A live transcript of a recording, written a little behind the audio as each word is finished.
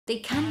they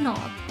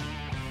cannot.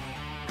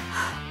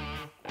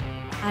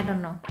 I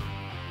don't know.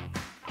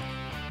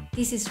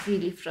 This is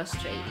really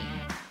frustrating.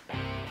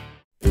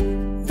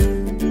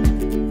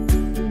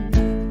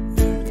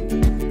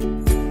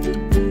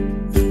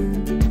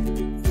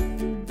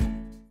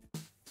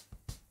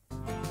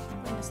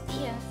 Buenos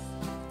dias.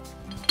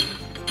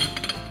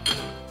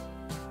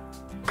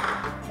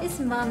 It's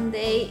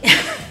Monday.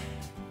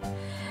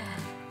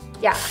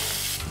 Yeah.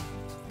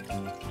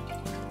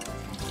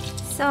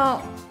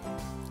 So,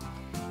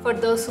 for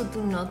those who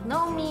do not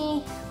know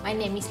me, my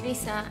name is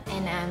Lisa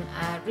and I'm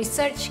a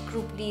research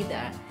group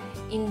leader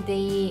in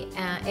the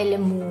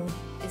LMU,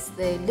 it's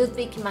the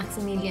Ludwig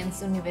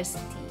Maximilians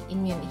University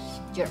in Munich,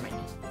 Germany.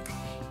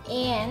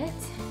 And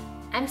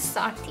I'm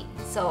starting,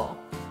 so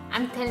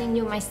I'm telling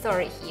you my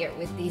story here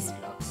with these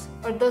vlogs.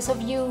 For those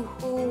of you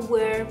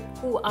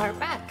who are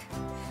back,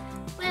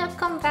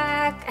 welcome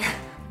back.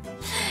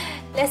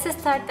 Let's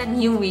start a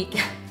new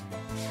week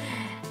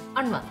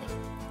on Monday.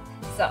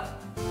 So,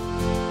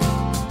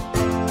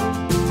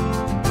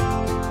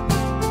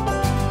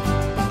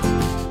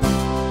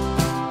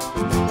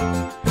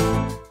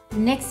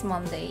 next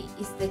Monday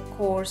is the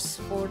course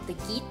for the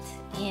Git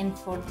and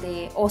for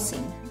the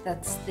OSIM.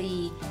 That's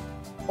the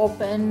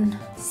Open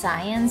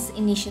Science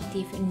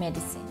Initiative in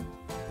Medicine.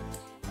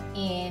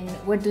 And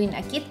we're doing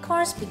a Git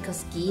course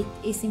because Git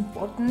is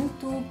important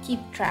to keep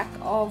track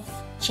of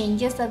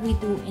changes that we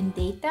do in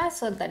data,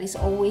 so that is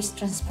always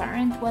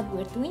transparent what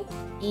we're doing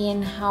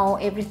and how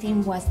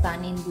everything was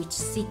done in which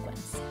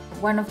sequence.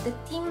 One of the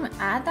team,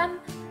 Adam,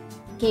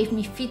 gave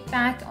me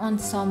feedback on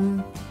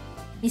some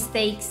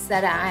mistakes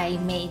that I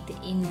made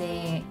in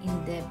the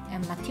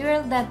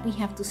material that we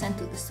have to send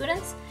to the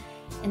students,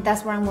 and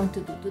that's what I'm going to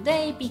do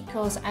today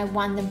because I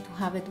want them to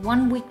have it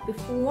 1 week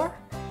before,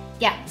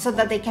 so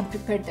that they can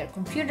prepare their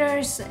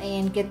computers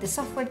and get the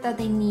software that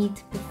they need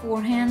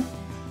beforehand,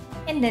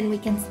 and then we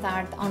can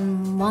start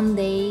on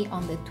Monday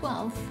on the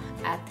 12th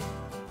at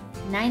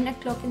 9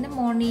 o'clock in the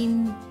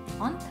morning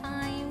on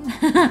time.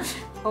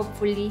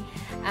 Hopefully.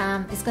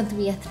 It's going to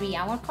be a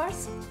 3-hour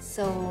course,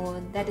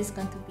 so that is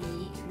going to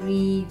be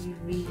really,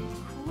 really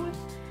cool.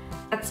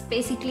 That's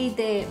basically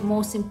the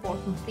most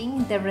important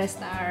thing. The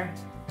rest are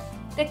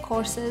the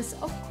courses,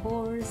 of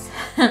course.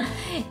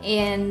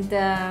 And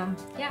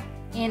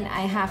and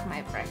I have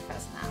my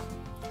breakfast now.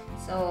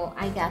 So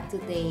I got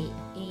today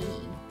a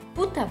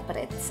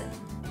Butterbrezel.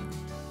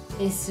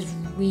 It's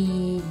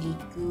really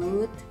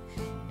good.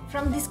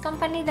 From this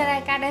company that I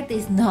got it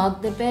is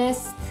not the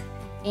best.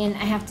 And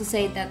I have to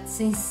say that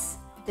since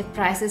the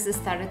prices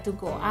started to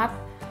go up,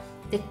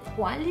 the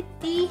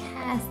quality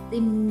has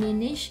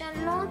diminished a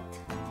lot,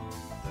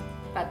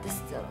 but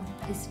still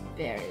it's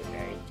very,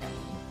 very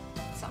yummy.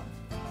 So,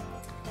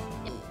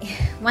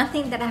 one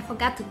thing that I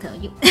forgot to tell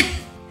you,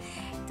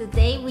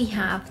 today we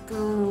have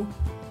to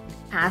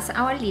pass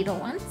our little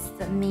ones.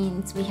 That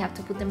means we have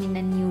to put them in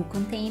a new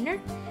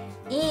container,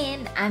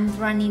 and I'm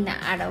running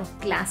out of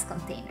glass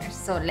containers,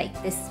 so like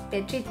these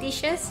petri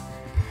dishes.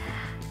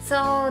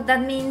 So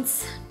that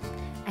means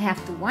I have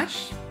to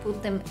wash,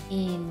 put them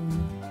in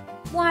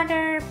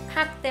water,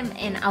 pack them,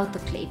 and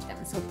autoclave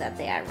them so that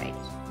they are ready.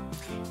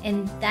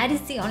 And that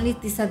is the only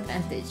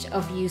disadvantage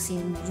of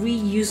using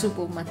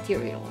reusable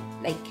material,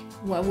 like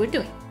what we're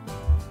doing.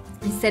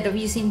 Instead of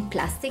using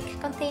plastic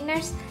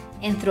containers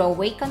and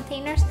throwaway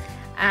containers,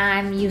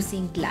 I'm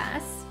using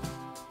glass.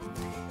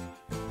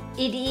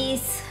 It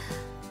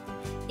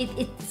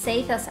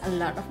saves us a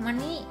lot of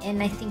money,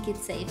 and I think it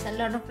saves a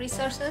lot of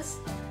resources.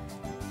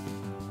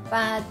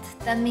 But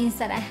that means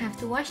that I have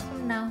to wash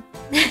them now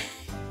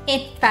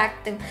and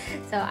pack them.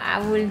 So I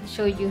will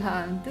show you how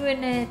I'm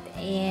doing it,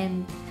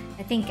 and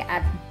I think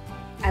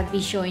I'll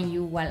be showing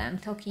you while I'm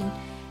talking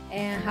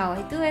how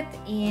I do it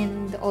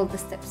and all the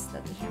steps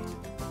that we have to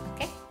do.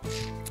 Okay?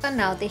 So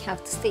now they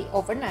have to stay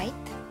overnight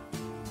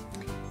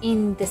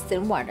in the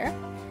still water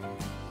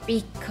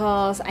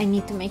because I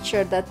need to make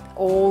sure that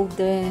all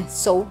the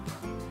soap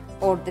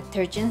or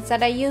detergents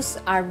that I use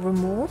are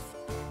removed.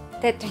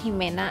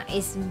 Tetrahymena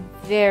is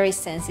very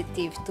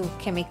sensitive to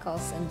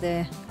chemicals in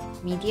the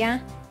media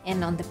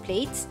and on the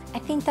plates. I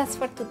think that's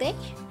for today.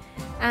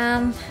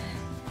 I'll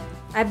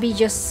be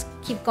just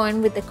keep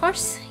going with the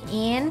course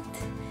and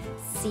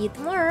see you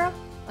tomorrow.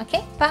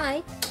 Okay,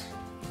 bye.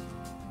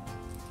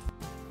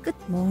 Good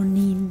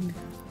morning.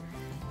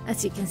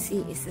 As you can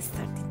see, it's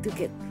starting to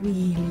get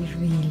really,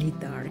 really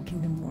dark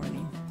in the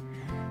morning.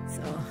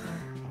 So,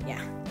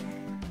 yeah.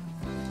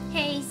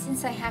 Hey,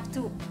 since I have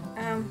to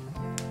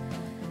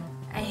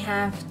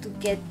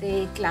get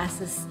the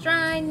glasses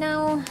dry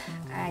now,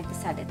 I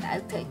decided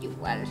I'll tell you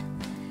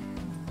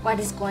what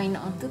is going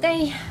on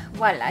today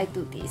while I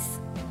do this.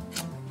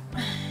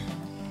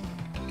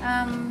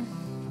 I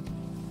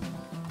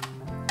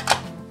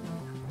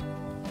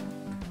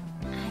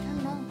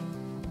don't know.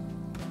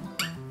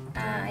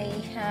 I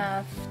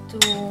have to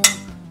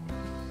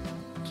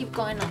keep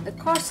going on the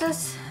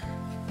courses.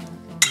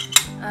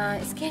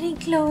 It's getting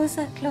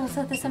closer.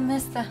 The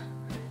semester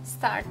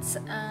starts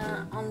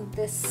on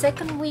the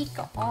second week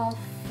of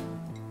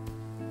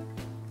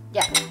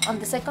yeah, on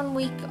the second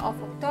week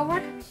of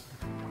October.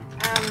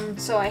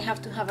 So I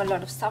have to have a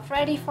lot of stuff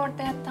ready for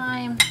that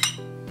time,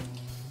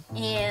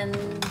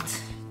 and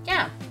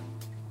yeah,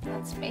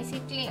 that's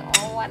basically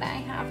all what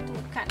I have to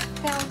kind of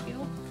tell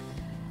you.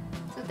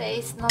 Today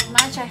is not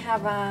much. I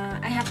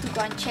have to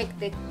go and check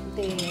the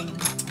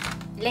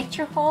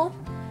lecture hall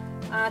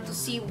to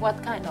see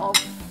what kind of,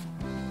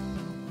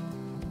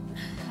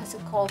 how's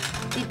it called,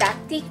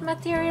 didactic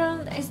material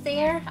is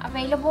there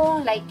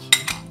available, like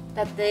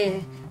that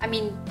I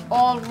mean,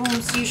 all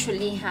rooms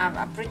usually have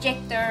a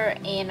projector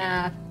and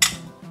a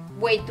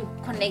way to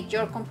connect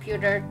your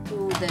computer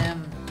to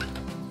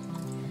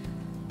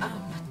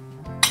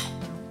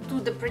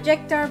the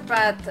projector,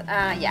 but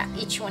yeah,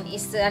 each one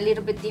is a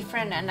little bit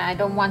different, and I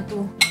don't want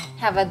to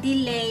have a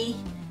delay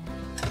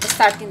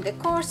starting the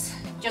course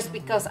just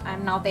because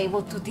I'm not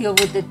able to deal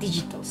with the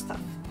digital stuff.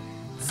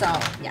 So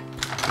yeah,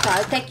 so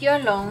I'll take you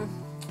along.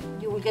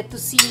 You will get to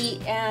see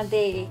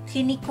the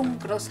Klinikum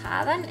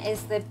Großhaden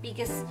is the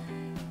biggest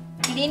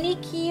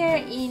clinic here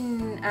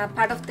in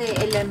part of the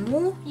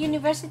LMU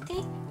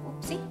University.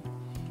 Oopsie.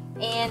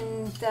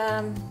 And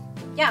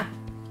yeah,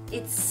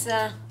 it's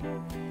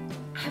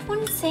I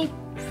wouldn't say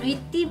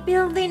pretty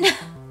building,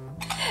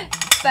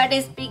 but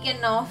it's big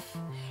enough,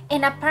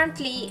 and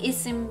apparently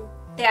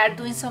they are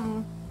doing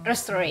some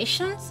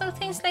restorations or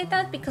things like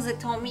that, because they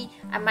told me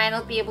I might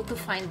not be able to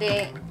find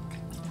the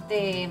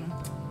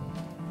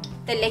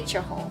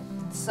lecture hall.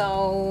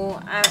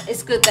 So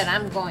it's good that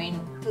I'm going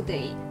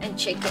today and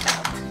check it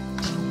out.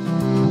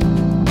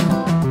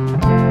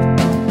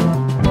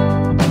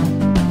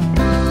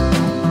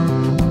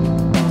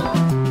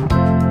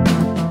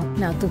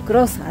 Now to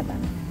Großhaden.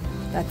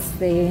 That's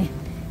the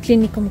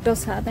Klinikum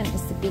Großhaden.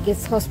 It's the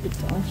biggest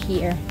hospital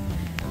here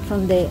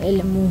from the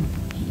LMU,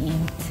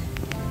 and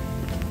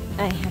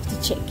I have to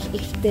check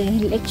if the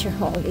lecture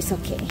hall is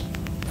okay.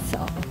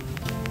 So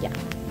yeah,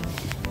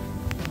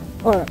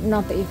 or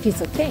not if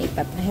it's okay,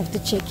 but I have to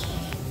check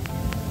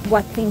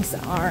what things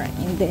are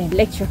in the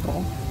lecture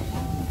hall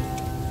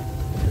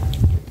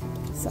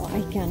so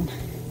I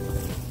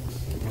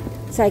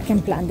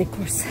can plan the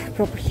course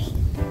properly.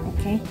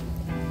 Okay,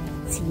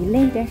 see you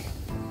later.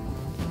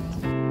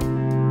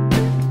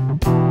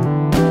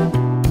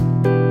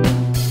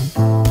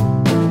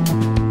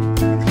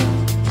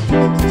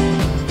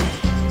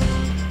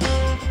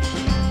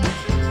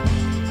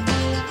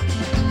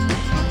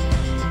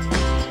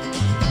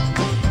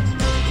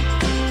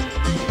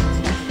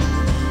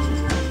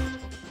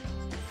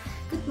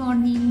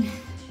 Morning,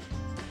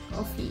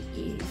 coffee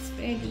is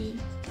ready.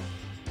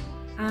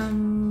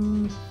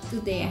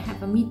 Today I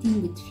have a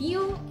meeting with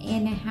Theo,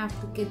 and I have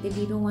to get the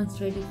little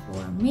ones ready for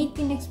a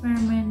mating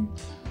experiment.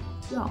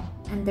 Well,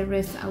 and the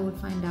rest I will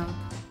find out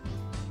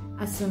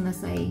as soon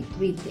as I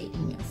read the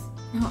emails.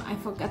 Now, I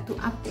forgot to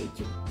update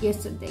you.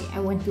 Yesterday I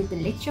went to the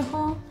lecture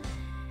hall,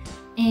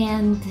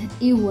 and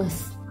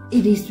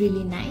it is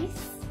really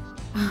nice,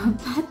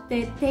 but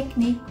the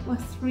Technik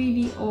was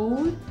really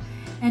old,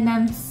 and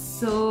I'm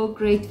so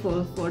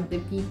grateful for the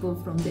people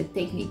from the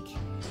Technik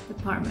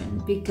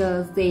department,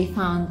 because they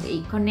found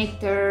a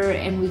connector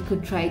and we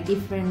could try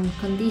different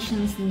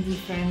conditions and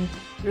different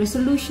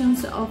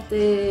resolutions of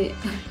this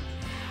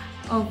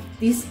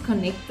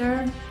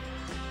connector.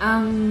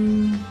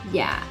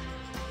 Yeah,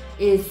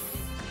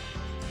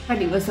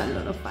 but it was a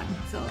lot of fun.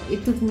 So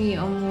it took me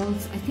I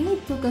think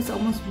it took us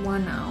almost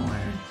 1 hour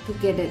to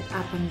get it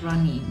up and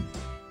running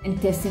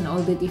and testing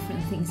all the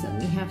different things that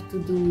we have to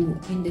do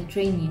in the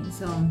training.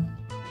 So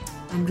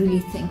I'm really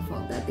thankful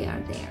that they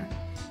are there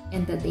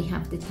and that they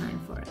have the time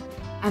for it.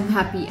 I'm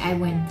happy I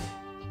went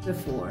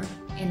before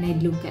and I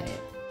look at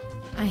it.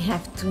 I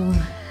have to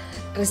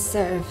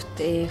reserve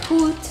the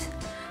hood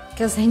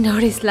because I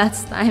noticed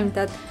last time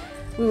that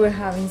we were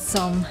having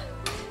some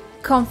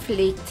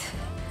conflict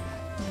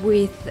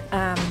with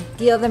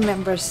the other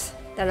members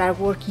that are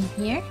working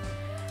here.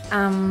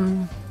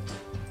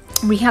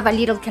 We have a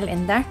little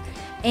calendar,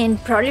 and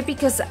probably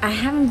because I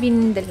haven't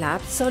been in the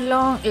lab so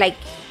long, like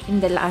in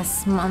the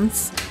last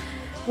months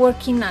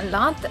working a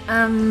lot,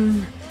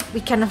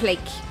 we kind of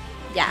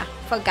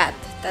forgot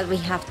that we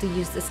have to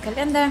use this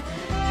calendar.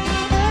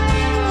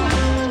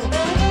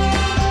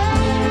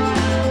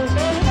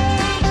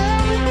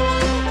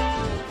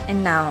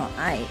 And now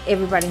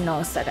everybody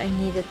knows that I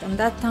need it on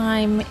that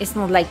time. It's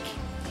not like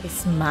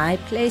it's my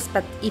place,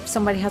 but if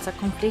somebody has a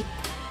conflict,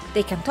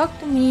 they can talk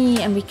to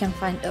me and we can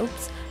find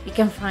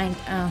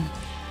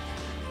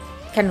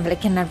kind of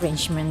like an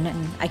arrangement,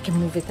 and I can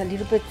move it a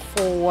little bit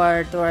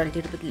forward or a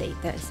little bit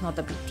later. It's not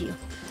a big deal.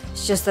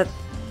 It's just that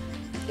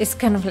it's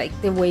kind of like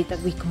the way that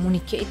we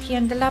communicate here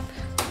in the lab,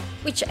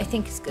 which I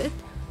think is good,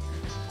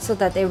 so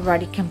that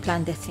everybody can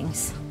plan their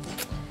things.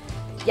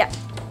 Yeah,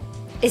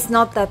 it's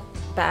not that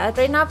bad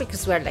right now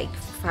because we're like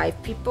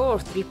 5 people or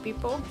 3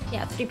 people.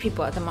 Yeah, 3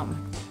 people at the moment.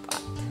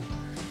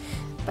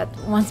 But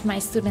once my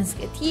students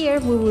get here,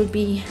 we will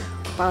be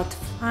about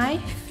 5.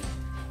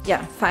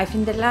 Yeah, 5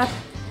 in the lab.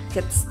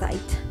 Gets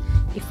tight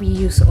if we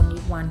use only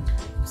one.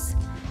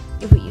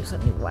 If we use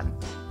only one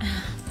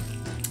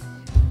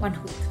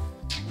hood.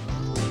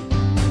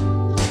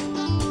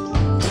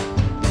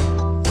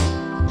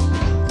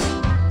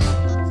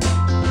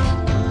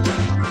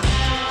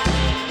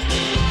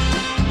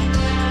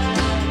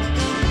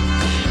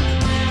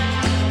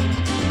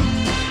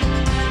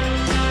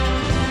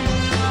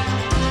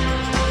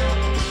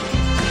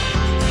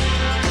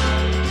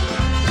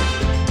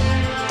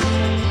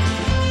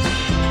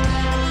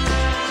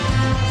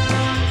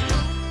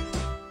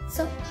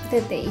 the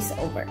day is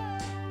over.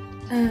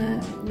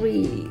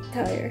 Really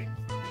tired.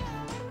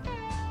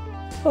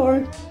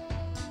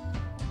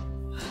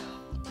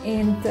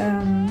 And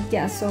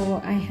yeah,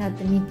 so I had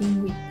the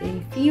meeting with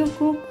the FIO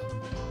group,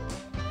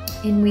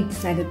 and we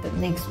decided that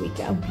next week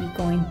I'll be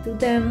going to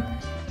them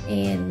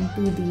and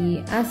do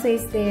the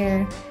assays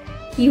there.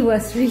 He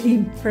was really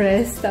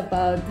impressed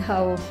about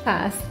how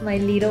fast my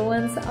little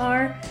ones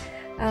are.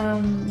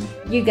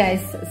 You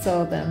guys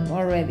saw them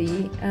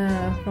already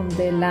from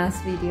the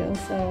last video,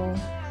 so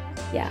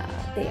yeah,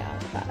 they are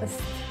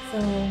fast. So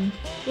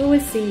we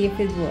will see if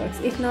it works.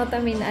 If not, I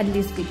mean, at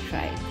least we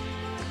tried.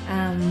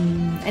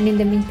 And in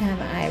the meantime,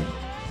 I'm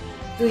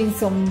doing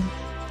some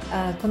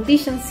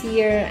conditions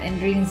here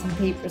and reading some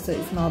papers, so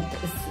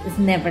it's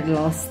never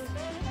lost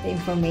the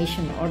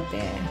information or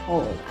the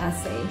whole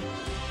assay.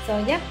 So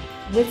yeah,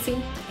 we'll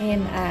see,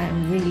 and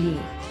I'm really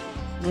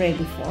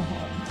ready for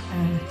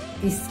home.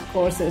 These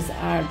courses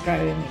are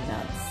driving me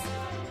nuts.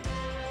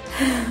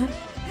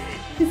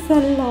 It's a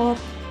lot.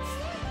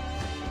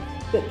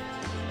 But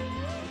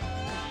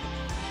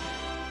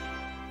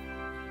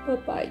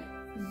bye-bye.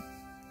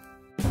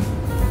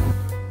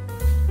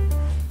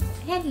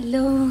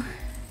 Hello,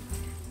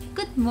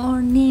 good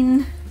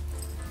morning.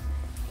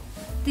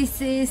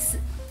 This is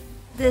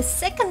the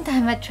second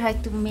time I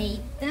tried to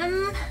make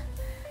them,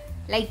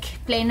 like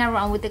playing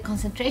around with the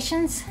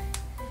concentrations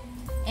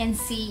and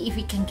see if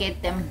we can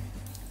get them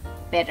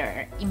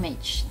better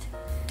imaged.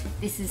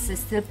 This is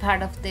still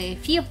part of the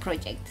FIO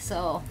project,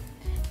 so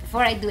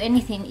before I do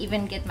anything,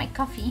 even get my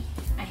coffee,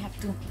 I have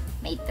to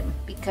make them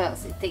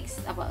because it takes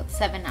about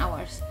 7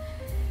 hours.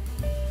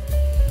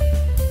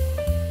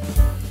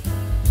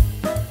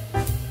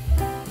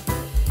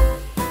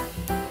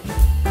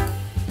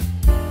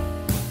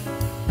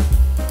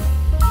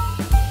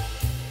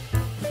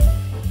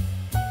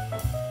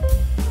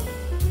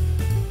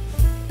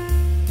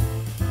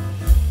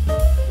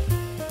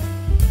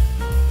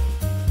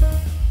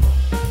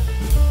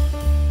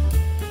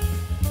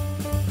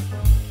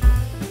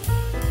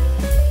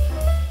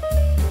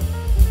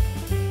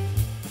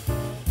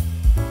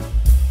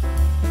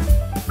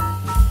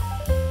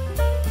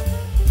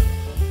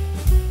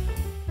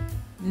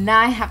 Now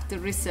I have to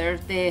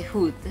reserve the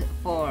hood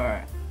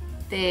for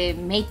the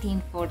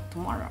mating for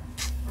tomorrow.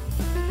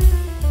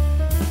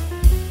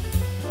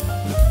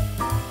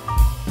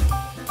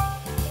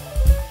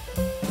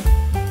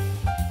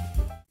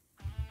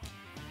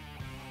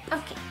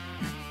 Okay,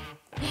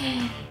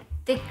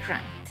 the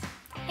grant.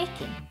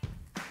 Okay.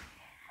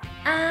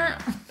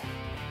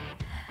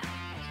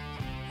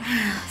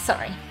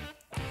 Sorry.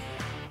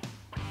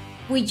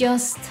 We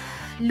just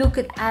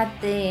looked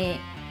at the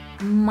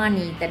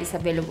money that is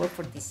available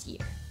for this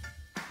year,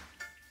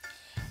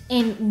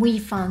 and we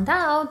found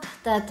out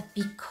that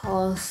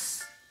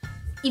because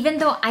even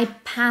though I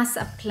pass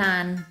a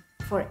plan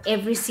for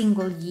every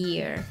single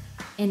year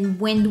and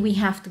when do we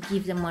have to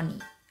give the money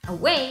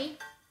away,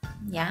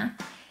 yeah,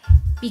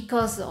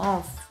 because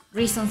of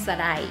reasons that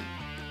I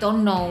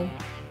don't know,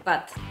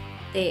 but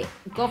the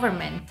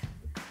government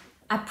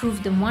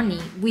approved the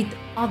money with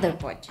other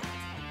budget,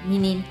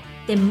 meaning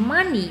the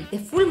money, the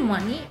full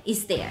money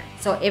is there.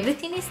 So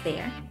everything is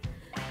there,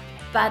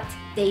 but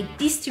they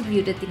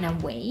distribute it in a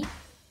way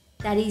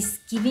that is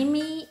giving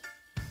me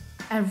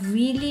a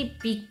really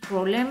big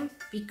problem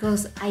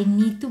because I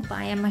need to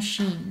buy a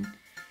machine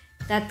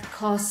that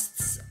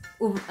costs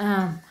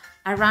around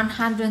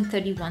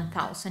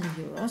 131,000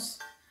 euros.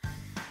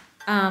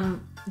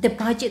 The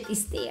budget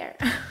is there,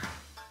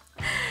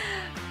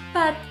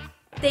 but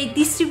they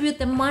distribute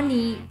the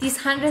money, this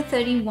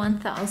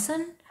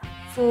 131,000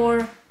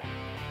 for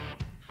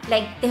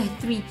like the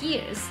 3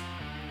 years.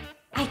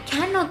 I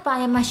cannot buy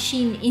a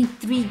machine in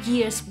 3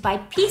 years by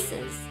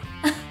pieces.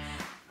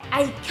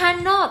 I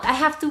cannot. I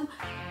have to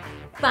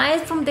buy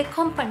it from the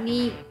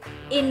company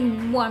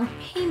in one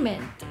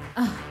payment.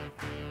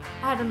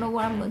 I don't know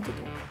what I'm going to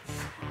do.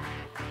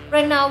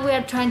 Right now we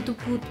are trying to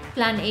put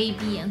plan A,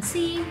 B, and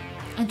C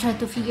and try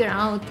to figure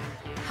out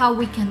how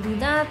we can do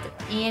that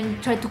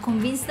and try to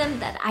convince them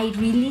that I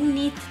really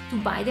need to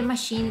buy the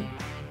machine.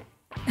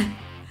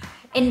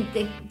 And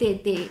the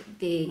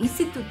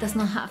institute does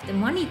not have the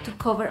money to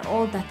cover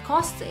all that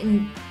cost,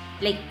 and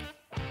like,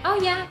 oh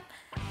yeah,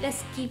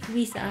 let's give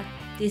Lisa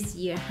this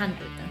year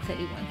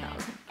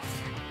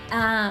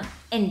 131,000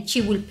 and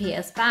she will pay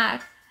us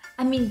back.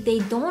 I mean, they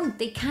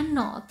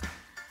cannot.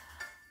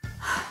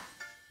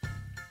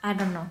 I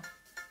don't know.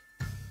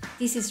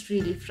 This is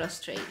really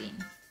frustrating.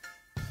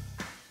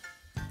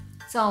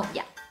 So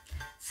yeah,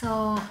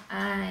 so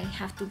I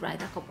have to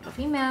write a couple of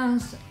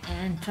emails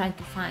and try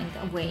to find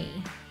a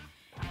way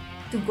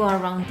to go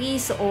around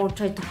this, or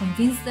try to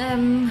convince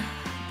them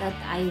that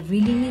I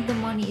really need the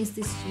money is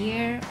this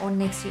year, or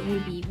next year will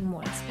be even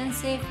more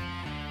expensive.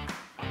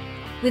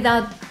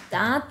 Without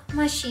that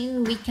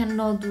machine, we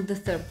cannot do the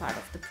third part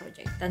of the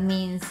project. That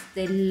means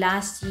the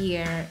last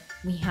year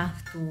we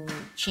have to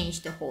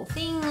change the whole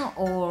thing,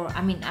 or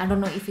I mean, I don't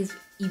know if it's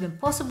even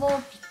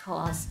possible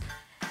because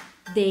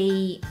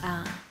they,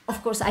 of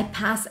course, I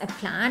passed a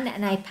plan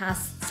and I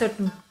passed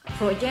certain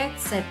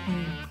projects,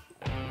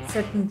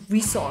 certain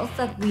results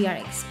that we are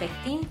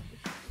expecting,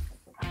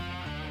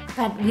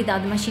 but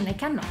without the machine I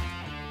cannot.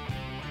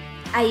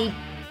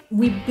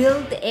 We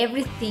build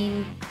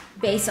everything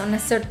based on a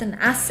certain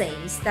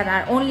assays that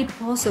are only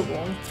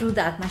possible through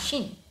that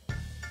machine.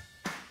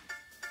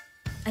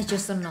 I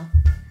just don't know.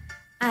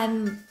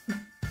 I'm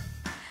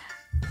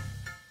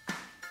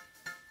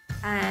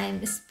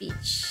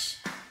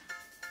speechless.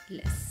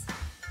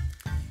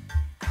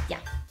 Yeah,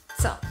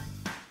 so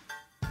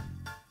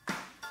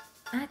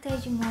I'll tell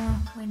you more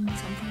when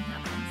something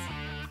happens.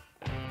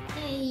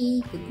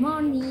 Hey, good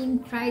morning.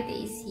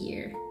 Friday is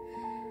here.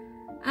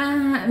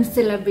 I'm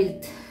still a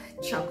bit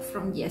shocked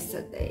from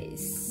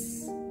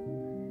yesterday's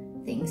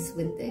things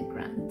with the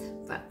grant,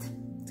 but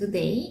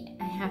today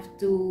I have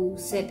to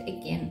set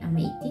again a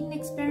mating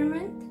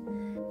experiment.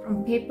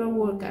 From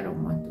paperwork, I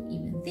don't want to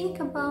even think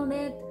about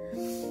it,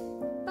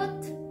 but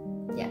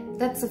yeah,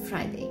 that's a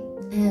Friday.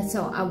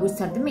 So I will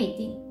start the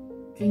mating,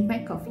 drink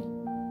my coffee,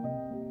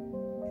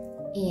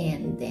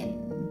 and then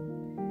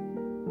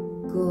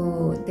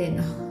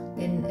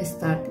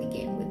start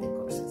again with the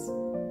courses.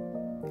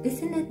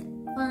 Isn't it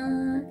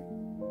fun?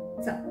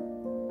 So,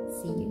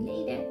 see you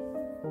later.